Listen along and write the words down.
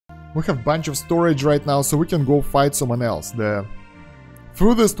We have a bunch of storage right now, so we can go fight someone else. The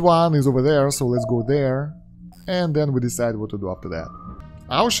furthest one is over there, so let's go there. And then we decide what to do after that.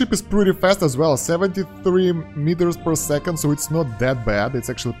 Our ship is pretty fast as well, 73 meters per second, so it's not that bad. It's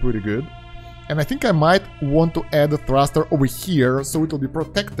actually pretty good. And I think I might want to add a thruster over here, so it will be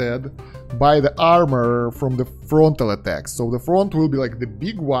protected by the armor from the frontal attacks. So the front will be like the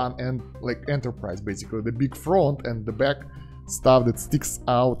big one and like Enterprise, basically. The big front, and the back stuff that sticks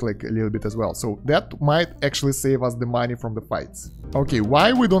out like a little bit as well. So that might actually save us the money from the fights. Okay,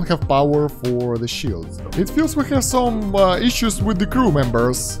 why we don't have power for the shields? It feels we have some issues with the crew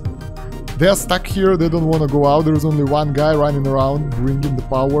members. They're stuck here, they don't want to go out. There's only one guy running around bringing the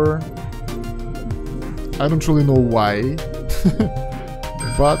power. I don't really know why.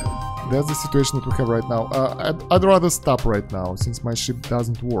 But that's the situation that we have right now. I'd rather stop right now, since my ship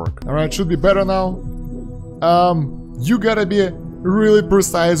doesn't work. Alright, should be better now. You gotta be really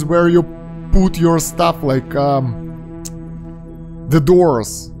precise where you put your stuff, like the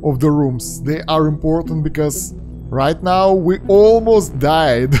doors of the rooms. They are important because right now we almost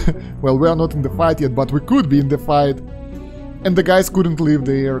died. Well, we are not in the fight yet, but we could be in the fight. And the guys couldn't leave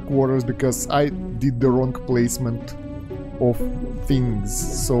their quarters because I did the wrong placement of things.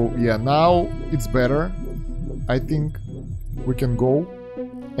 So yeah, now it's better. I think we can go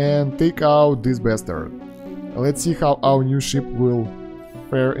and take out this bastard. Let's see how our new ship will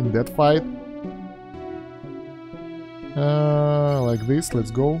fare in that fight. Like this,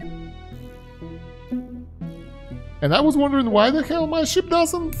 let's go. And I was wondering why the hell my ship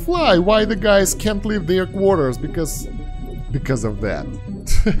doesn't fly, why the guys can't leave their quarters, because of that.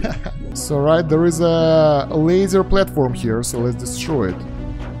 So right, there is a laser platform here, so let's destroy it.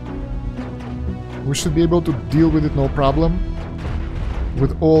 We should be able to deal with it no problem,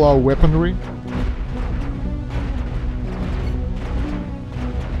 with all our weaponry.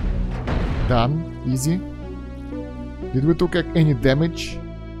 Done. Easy. Did we take any damage?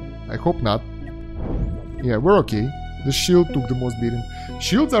 I hope not. Yeah, we're okay. The shield took the most beating.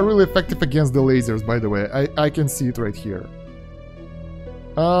 Shields are really effective against the lasers, by the way. I can see it right here.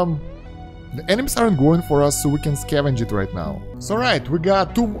 The enemies aren't going for us, so we can scavenge it right now. So right, we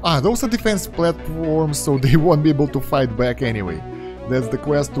got two... those are defense platforms, so they won't be able to fight back anyway. That's the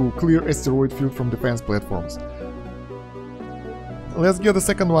quest, to clear asteroid field from defense platforms. Let's get the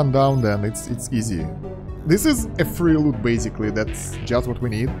second one down then, it's easy. This is a free loot basically, that's just what we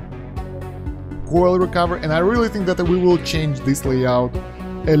need. Coil recover, and I really think that we will change this layout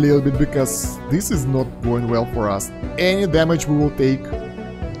a little bit because this is not going well for us. Any damage we will take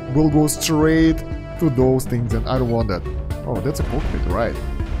will go straight to those things, and I don't want that. Oh, that's a cockpit, right.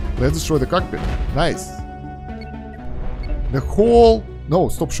 Let's destroy the cockpit. Nice. The whole... No,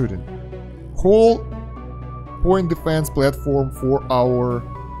 stop shooting. Whole point defense platform for our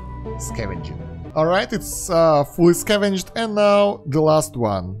scavenging. Alright, it's fully scavenged, and now the last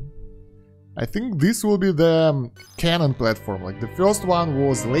one. I think this will be the cannon platform. Like the first one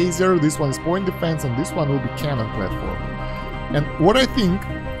was laser, this one is point defense, and this one will be cannon platform. And what I think,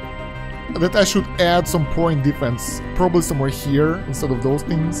 that I should add some point defense, probably somewhere here instead of those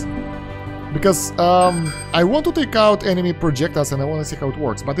things. Because I want to take out enemy projectiles and I want to see how it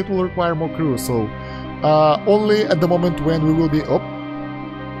works, but it will require more crew, so only at the moment when we will be... Oh,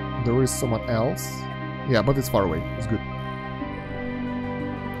 there is someone else. Yeah, but it's far away, it's good.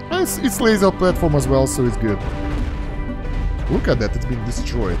 It's laser platform as well, so it's good. Look at that, it's being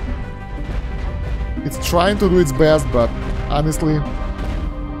destroyed. It's trying to do its best, but honestly,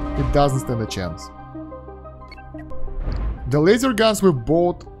 it doesn't stand a chance. The laser guns we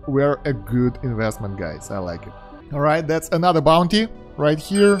bought were a good investment, guys. I like it. Alright, that's another bounty right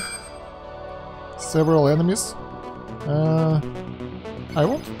here. Several enemies. I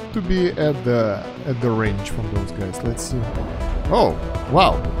want to be at the range from those guys. Let's see. Oh,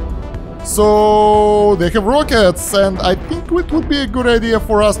 wow. So they have rockets, and I think it would be a good idea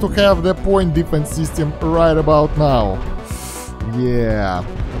for us to have the point defense system right about now. Yeah.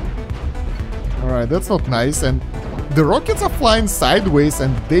 Alright, that's not nice, and the rockets are flying sideways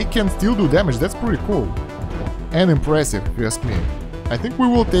and they can still do damage. That's pretty cool. And impressive, if you ask me. I think we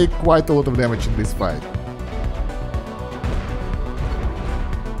will take quite a lot of damage in this fight.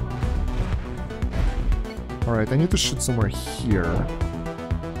 Alright, I need to shoot somewhere here.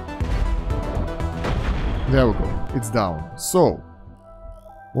 There we go, it's down. So,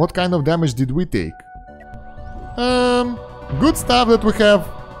 what kind of damage did we take? Good stuff that we have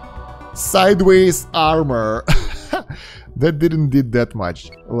sideways armor. That didn't did that much,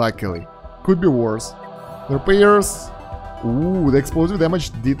 luckily. Could be worse. The repairs... Ooh, the explosive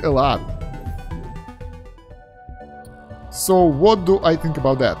damage did a lot. So what do I think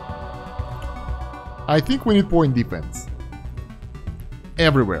about that? I think we need point defense.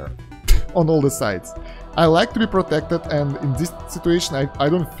 Everywhere. On all the sides. I like to be protected, and in this situation I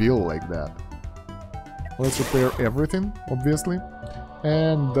don't feel like that. Let's repair everything, obviously,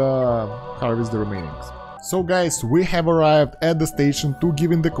 and harvest the remainings. So guys, we have arrived at the station to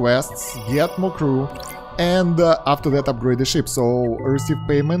give in the quests, get more crew, and after that upgrade the ship. So receive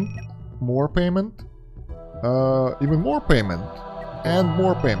payment, more payment, even more payment, and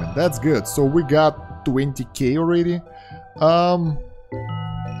more payment. That's good. So we got 20k already.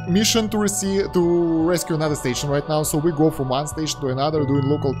 Mission to rescue another station right now. So we go from one station to another, doing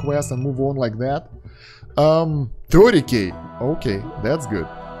local quests and move on like that. 30k. Okay, that's good.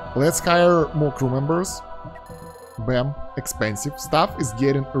 Let's hire more crew members. Bam, expensive. Stuff is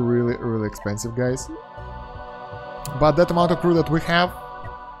getting really expensive, guys. But that amount of crew that we have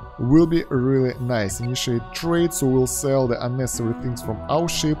will be really nice. Initiate trade, so we'll sell the unnecessary things from our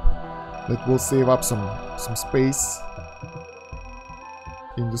ship. That will save up some space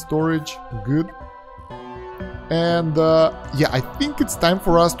in the storage. Good. And yeah, I think it's time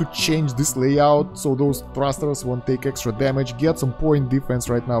for us to change this layout so those thrusters won't take extra damage. Get some point defense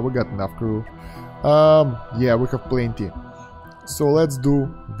right now. We got enough crew. Yeah, we have plenty. So let's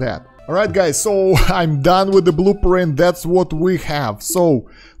do that. Alright guys, so I'm done with the blueprint. That's what we have. So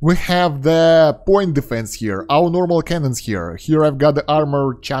we have the point defense here, our normal cannons here. Here I've got the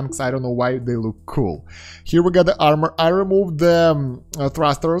armor chunks. I don't know why they look cool. Here we got the armor. I removed the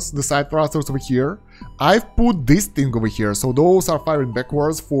thrusters, the side thrusters over here. I've put this thing over here, so those are firing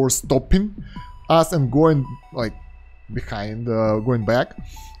backwards for stopping us and going like behind, going back.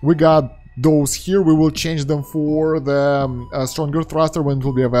 We got those here. We will change them for the stronger thruster when it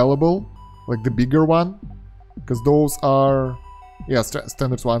will be available, like the bigger one, because those are, yeah,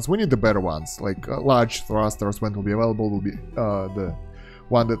 standard ones. We need the better ones, like large thrusters when it will be available will be the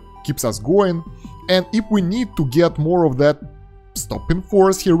one that keeps us going. And if we need to get more of that stopping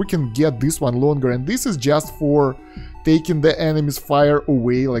force here, we can get this one longer, and this is just for taking the enemy's fire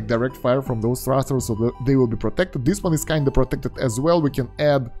away, like direct fire from those thrusters, so that they will be protected. This one is kind of protected as well. We can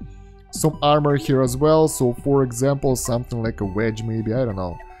add some armor here as well, so for example something like a wedge, maybe, I don't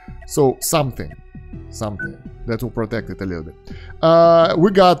know, so something that will protect it a little bit.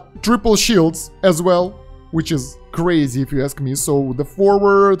 We got triple shields as well, which is crazy if you ask me. So the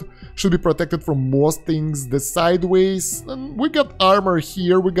forward should be protected from most things, the sideways, and we got armor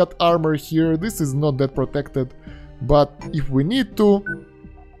here, we got armor here. This is not that protected, but if we need to,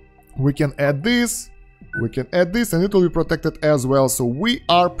 we can add this. We can add this and it will be protected as well. So we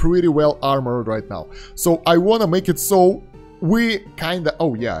are pretty well armored right now. So I want to make it so we kinda...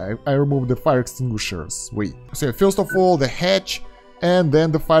 Oh yeah, I removed the fire extinguishers. Wait. So first of all the hatch and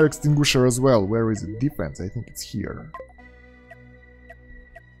then the fire extinguisher as well. Where is it? Defense. I think it's here.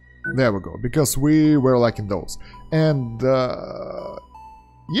 There we go. Because we were lacking those. And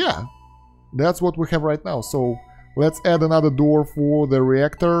yeah, that's what we have right now. So let's add another door for the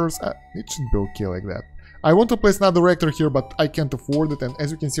reactors. It should be okay like that. I want to place another reactor here, but I can't afford it, and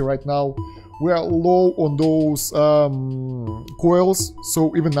as you can see right now, we are low on those coils,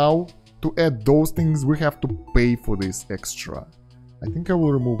 so even now, to add those things, we have to pay for this extra. I think I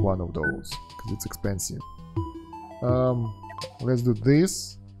will remove one of those, because it's expensive. Let's do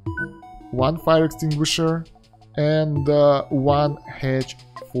this. One fire extinguisher, and one hatch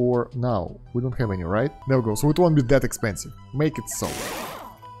for now. We don't have any, right? There we go, so it won't be that expensive. Make it so.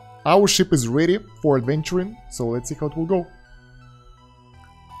 Our ship is ready for adventuring, so let's see how it will go.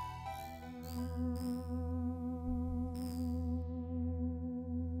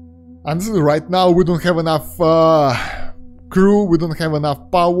 And right now we don't have enough crew, we don't have enough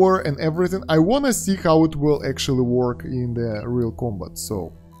power and everything. I want to see how it will actually work in the real combat,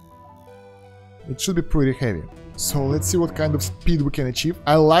 so it should be pretty heavy. So let's see what kind of speed we can achieve.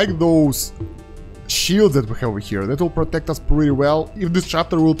 I like those shields that we have over here. That will protect us pretty well. If this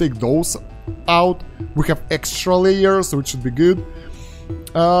chapter will take those out, we have extra layers, so it should be good.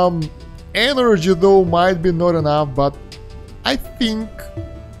 Energy though might be not enough, but I think...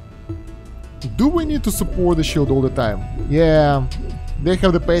 Do we need to support the shield all the time? Yeah, they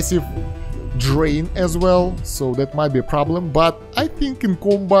have the passive drain as well, so that might be a problem, but I think in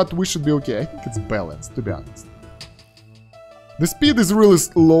combat we should be okay. I think it's balanced, to be honest. The speed is really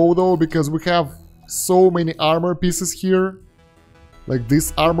low though, because we have so many armor pieces here, like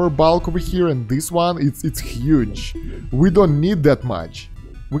this armor bulk over here and this one, it's huge. We don't need that much.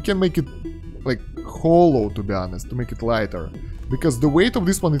 We can make it like hollow, to be honest, to make it lighter, because the weight of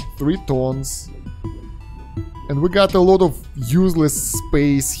this one is 3 tons and we got a lot of useless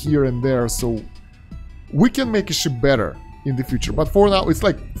space here and there, so we can make a ship better in the future, but for now it's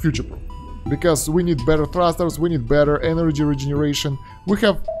like future proof. Because we need better thrusters, we need better energy regeneration. We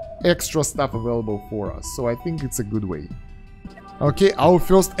have extra stuff available for us, so I think it's a good way. Okay, our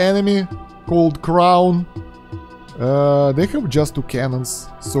first enemy, called Crown. They have just 2 cannons,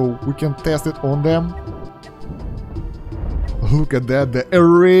 so we can test it on them. Look at that, the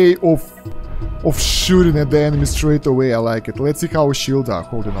array of shooting at the enemy straight away, I like it. Let's see how our shields are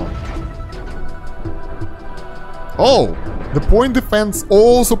holding on. Oh, the point defense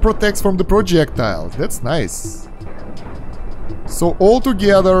also protects from the projectiles. That's nice. So all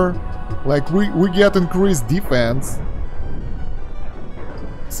together, like we get increased defense.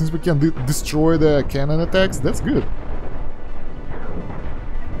 Since we can destroy the cannon attacks, that's good.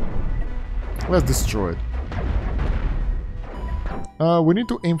 Let's destroy it. We need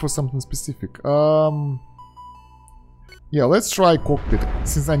to aim for something specific. Yeah, let's try cockpit,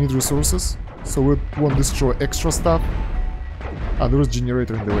 since I need resources. So we won't destroy extra stuff. Ah, there is a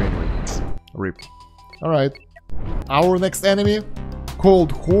generator in the way anyway. RIP. Alright. Our next enemy,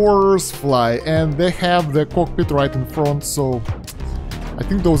 called Horsefly, and they have the cockpit right in front, so I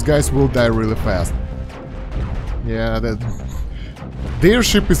think those guys will die really fast. Yeah, their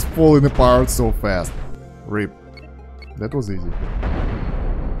ship is falling apart so fast. RIP. That was easy.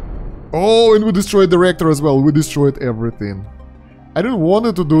 Oh, and we destroyed the reactor as well. We destroyed everything. I didn't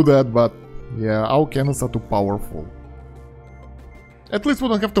want to do that, but yeah, our cannons are too powerful. At least we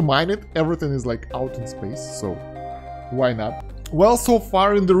don't have to mine it. Everything is like out in space, so why not? Well, so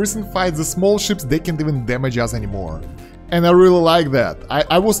far in the recent fights, the small ships, they can't even damage us anymore. And I really like that.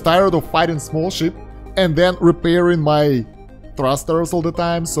 I was tired of fighting small ship and then repairing my thrusters all the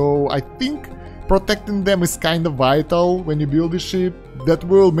time, so I think protecting them is kind of vital when you build a ship. That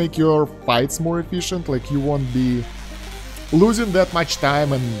will make your fights more efficient, like you won't be losing that much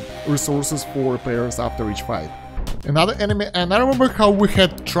time and resources for repairs after each fight. Another enemy, and I remember how we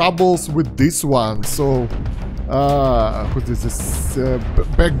had troubles with this one, so who is this?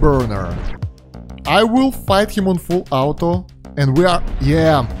 Backburner. I will fight him on full auto, and we are,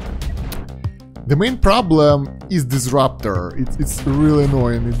 yeah. The main problem is Disruptor. It's really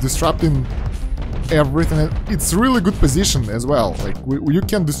annoying. It's disrupting everything. It's really good position as well. Like you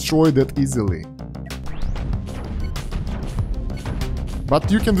can destroy that easily. But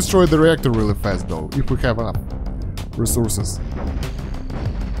you can destroy the reactor really fast though, if we have enough resources.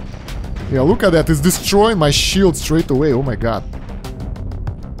 Yeah, look at that. It's destroying my shield straight away. Oh my god.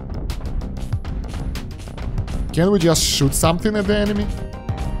 Can we just shoot something at the enemy?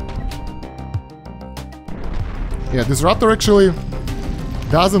 Yeah, Disruptor actually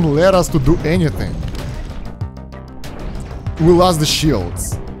doesn't let us to do anything. We lost the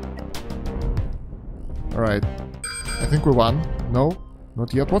shields. Alright. I think we won. No,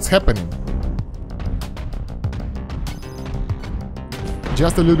 not yet. What's happening?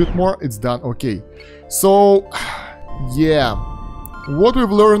 Just a little bit more, it's done. Okay. So, yeah. What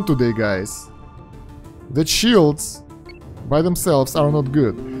we've learned today, guys, that shields by themselves are not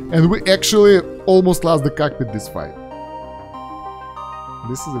good. And we actually almost lost the cockpit this fight.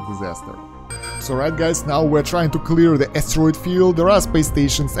 This is a disaster. So right guys, now we're trying to clear the asteroid field. There are space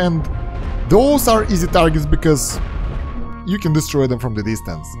stations and those are easy targets because you can destroy them from the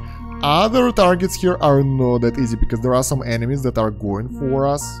distance. Other targets here are not that easy because there are some enemies that are going for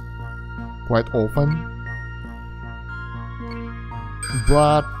us quite often.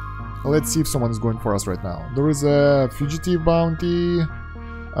 But let's see if someone is going for us right now. There is a fugitive bounty,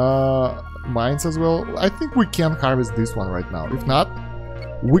 mines as well. I think we can harvest this one right now. If not,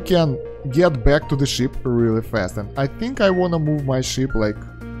 we can get back to the ship really fast. And I think I want to move my ship like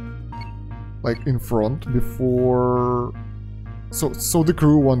in front before, so the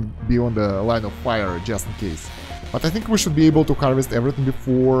crew won't be on the line of fire just in case. But I think we should be able to harvest everything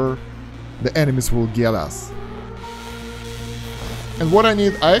before the enemies will get us. And what I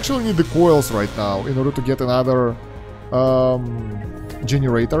need, I actually need the coils right now in order to get another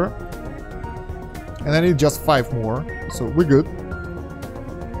generator. And I need just 5 more, so we're good.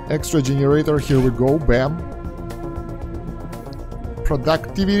 Extra generator, here we go, bam.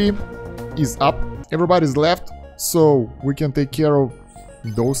 Productivity is up, everybody's left, so we can take care of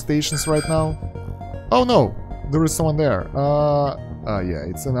those stations right now. Oh no, there is someone there. Yeah,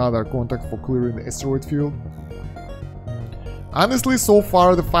 it's another contact for clearing the asteroid field. Honestly, so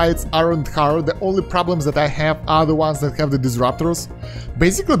far the fights aren't hard. The only problems that I have are the ones that have the disruptors.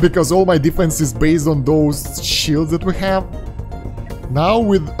 Basically because all my defense is based on those shields that we have. Now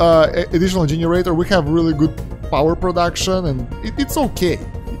with additional generator we have really good power production and it's okay.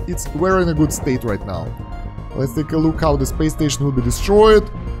 We're in a good state right now. Let's take a look how the space station will be destroyed.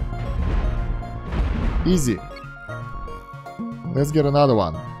 Easy. Let's get another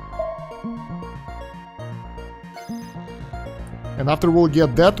one. And after we'll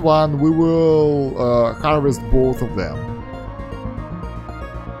get that one, we will harvest both of them.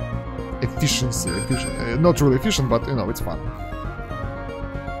 Efficiency, not really efficient, but you know, it's fun.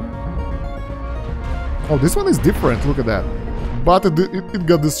 Oh, this one is different, look at that. But it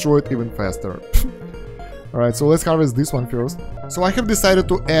got destroyed even faster. Alright, so let's harvest this one first. So I have decided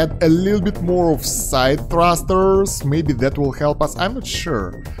to add a little bit more of side thrusters. Maybe that will help us, I'm not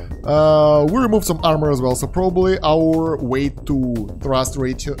sure. We removed some armor as well, so probably our weight to thrust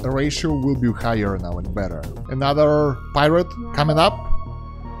ratio will be higher now and better. Another pirate coming up.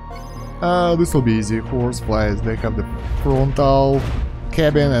 This will be easy. Horse flies, they have the frontal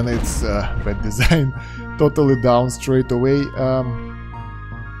cabin and it's bad design. Totally down straight away.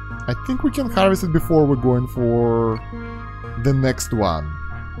 I think we can harvest it before we're going for the next one.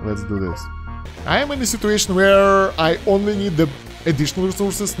 Let's do this. I am in a situation where I only need the additional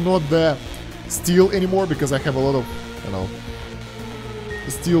resources, not the steel anymore, because I have a lot of, you know,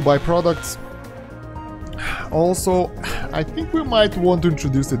 steel byproducts. Also, I think we might want to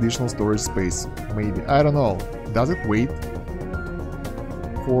introduce additional storage space. Maybe. I don't know. Does it weight?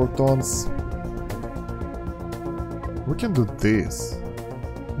 4 tons. We can do this.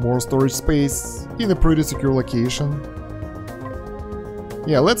 More storage space in a pretty secure location.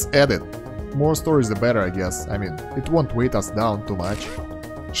 Yeah, let's add it. More storage the better, I guess. I mean, it won't weight us down too much.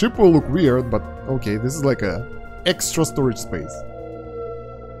 Ship will look weird, but okay, this is like a extra storage space.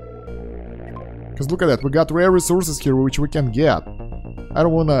 Because look at that, we got rare resources here which we can get. I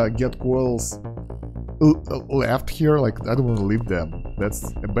don't wanna get coils left here, like I don't wanna leave them.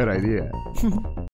 That's a bad idea.